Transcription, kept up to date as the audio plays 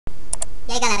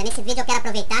E aí galera, nesse vídeo eu quero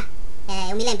aproveitar,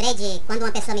 eu me lembrei de quando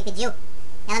uma pessoa me pediu,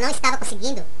 ela não estava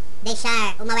conseguindo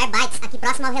deixar o MalwareBytes aqui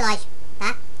próximo ao relógio,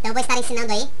 tá? Então eu vou estar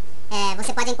ensinando aí,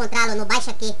 você pode encontrá-lo no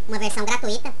Baixa Aqui, uma versão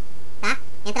gratuita, tá?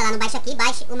 Entra lá no Baixa Aqui e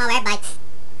baixe o MalwareBytes,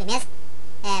 beleza?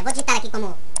 Vou digitar aqui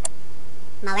como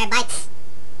MalwareBytes.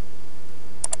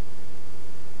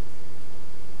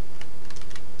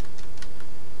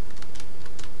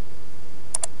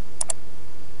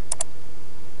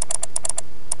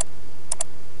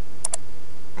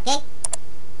 Ok?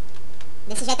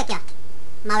 Desse jeito aqui,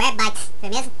 ó. MalwareBytes,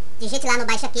 firmeza? Digite lá no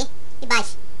Baixa Aqui e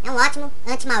baixe. É um ótimo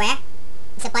anti-malware.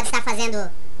 Você pode estar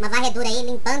fazendo uma varredura aí,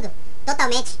 limpando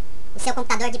totalmente o seu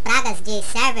computador de pragas, de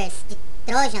servers, de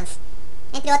trojans,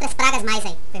 entre outras pragas mais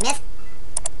aí, firmeza?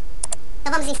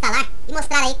 Então vamos instalar e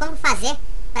mostrar aí como fazer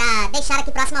para deixar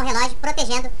aqui próximo ao relógio,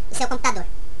 protegendo o seu computador.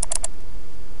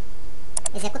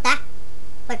 Executar.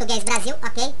 Português Brasil,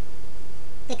 ok.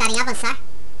 Clicar em avançar.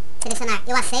 Selecionar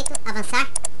eu aceito, avançar,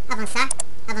 avançar,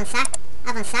 avançar,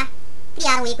 avançar.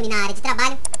 Criar um ícone na área de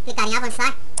trabalho, clicar em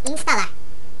avançar e instalar.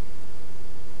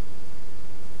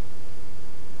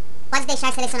 Pode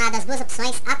deixar selecionadas as duas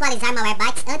opções, atualizar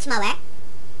MalwareBytes anti-malware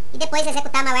e depois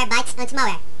executar MalwareBytes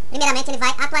anti-malware. Primeiramente ele vai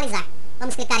atualizar.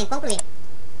 Vamos clicar em concluir.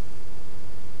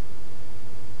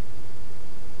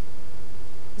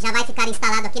 Já vai ficar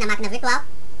instalado aqui na máquina virtual.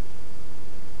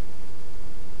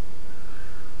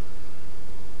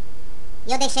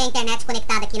 E eu deixei a internet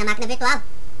conectada aqui na máquina virtual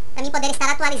para mim poder estar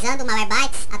atualizando o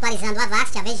MalwareBytes, atualizando o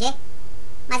Avast, a VG.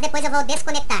 Mas depois eu vou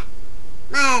desconectar.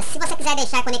 Mas se você quiser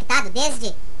deixar conectado,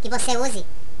 desde que você use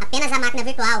apenas a máquina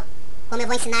virtual, como eu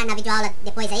vou ensinar na videoaula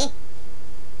depois aí,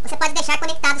 você pode deixar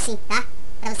conectado sim, tá?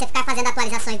 Para você ficar fazendo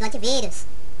atualizações do antivírus,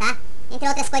 tá? Entre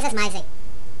outras coisas mais aí.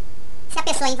 Se a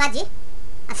pessoa invadir,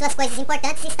 as suas coisas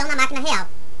importantes estão na máquina real.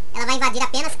 Ela vai invadir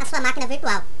apenas a sua máquina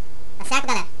virtual. Tá certo,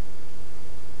 galera?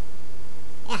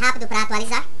 É rápido para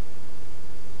atualizar.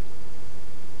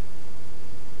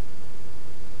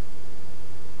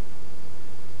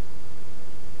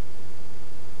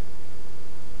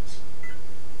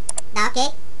 Dá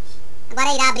ok.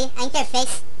 Agora irá abrir a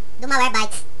interface do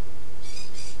MalwareBytes.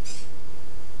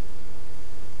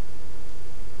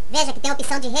 Veja que tem a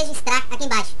opção de registrar aqui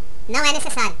embaixo. Não é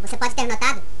necessário. Você pode ter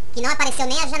notado que não apareceu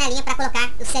nem a janelinha para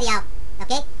colocar o serial,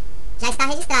 ok? Já está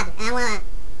registrado. É uma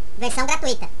versão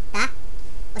gratuita, tá?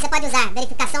 Você pode usar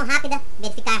verificação rápida,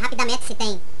 verificar rapidamente se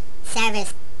tem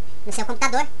servers no seu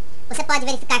computador. Você pode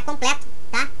verificar completo,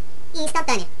 tá? E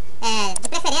instantânea. De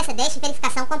preferência, deixe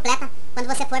verificação completa quando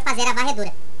você for fazer a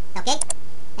varredura, tá ok?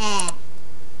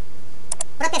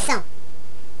 Proteção.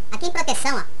 Aqui em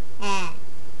proteção, ó,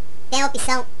 tem a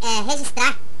opção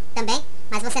registrar também,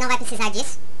 mas você não vai precisar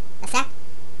disso, tá certo?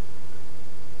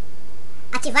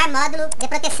 Ativar módulo de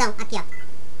proteção, aqui, ó,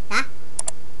 tá?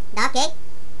 Dá ok.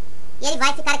 E ele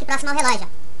vai ficar aqui próximo ao relógio,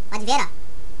 ó. Pode ver, ó.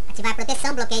 Ativar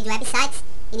proteção, bloqueio de websites,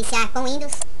 iniciar com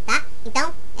Windows, tá?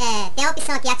 Então, tem a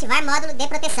opção aqui, ativar módulo de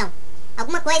proteção.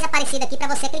 Alguma coisa parecida aqui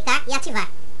para você clicar e ativar,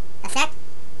 tá certo?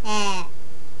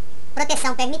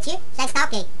 Proteção permitir, já está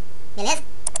ok, beleza?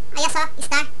 Aí é só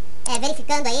estar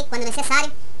verificando aí quando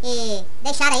necessário e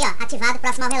deixar aí, ó, ativado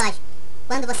próximo ao relógio.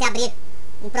 Quando você abrir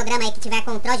um programa aí que tiver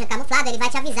com o Trojan camuflado, ele vai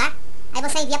te avisar, aí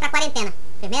você envia pra quarentena,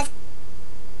 firmeza?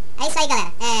 É isso aí,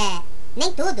 galera.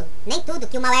 Nem tudo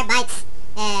que o MalwareBytes...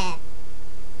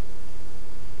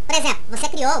 Por exemplo, você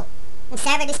criou um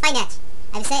server do Spynet.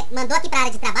 Aí você mandou aqui para a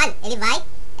área de trabalho, ele vai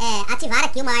ativar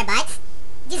aqui o MalwareBytes,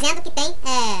 dizendo que tem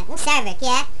um server que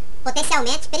é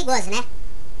potencialmente perigoso, né?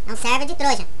 É um server de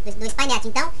Trojan, do Spynet.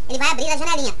 Então, ele vai abrir a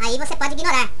janelinha. Aí você pode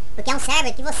ignorar, porque é um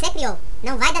server que você criou.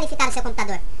 Não vai danificar o seu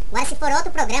computador. Agora, se for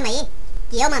outro programa aí,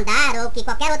 que eu mandar, ou que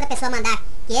qualquer outra pessoa mandar,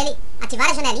 que ele ativar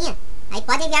a janelinha, aí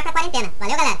pode enviar pra quarentena.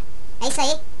 Valeu, galera? É isso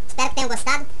aí. Espero que tenham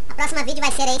gostado. A próxima vídeo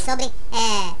vai ser aí sobre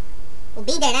o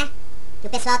binder, né? Que o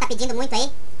pessoal tá pedindo muito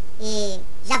aí. E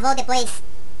já vou depois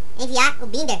enviar o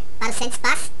binder para o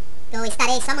SendSpace. Eu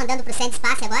estarei só mandando pro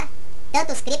SendSpace agora.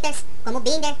 Tanto os scripters como o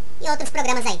binder e outros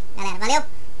programas aí. Galera, valeu?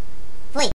 Fui!